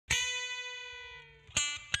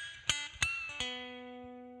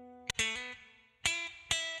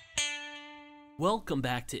Welcome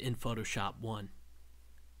back to In Photoshop 1.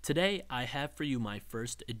 Today I have for you my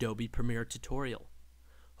first Adobe Premiere tutorial,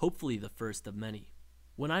 hopefully the first of many.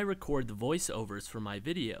 When I record the voiceovers for my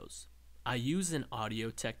videos, I use an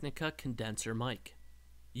Audio-Technica condenser mic.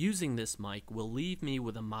 Using this mic will leave me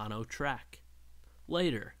with a mono track.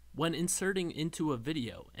 Later, when inserting into a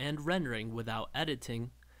video and rendering without editing,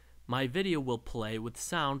 my video will play with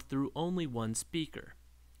sound through only one speaker.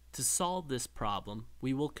 To solve this problem,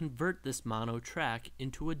 we will convert this mono track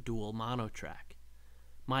into a dual mono track.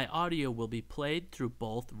 My audio will be played through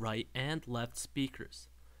both right and left speakers.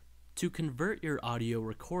 To convert your audio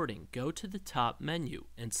recording, go to the top menu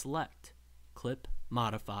and select Clip,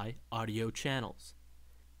 Modify, Audio Channels.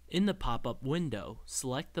 In the pop-up window,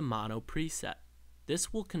 select the mono preset.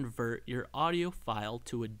 This will convert your audio file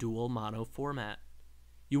to a dual mono format.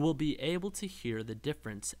 You will be able to hear the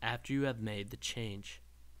difference after you have made the change.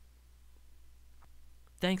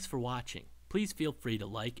 Thanks for watching. Please feel free to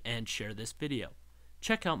like and share this video.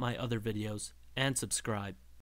 Check out my other videos and subscribe.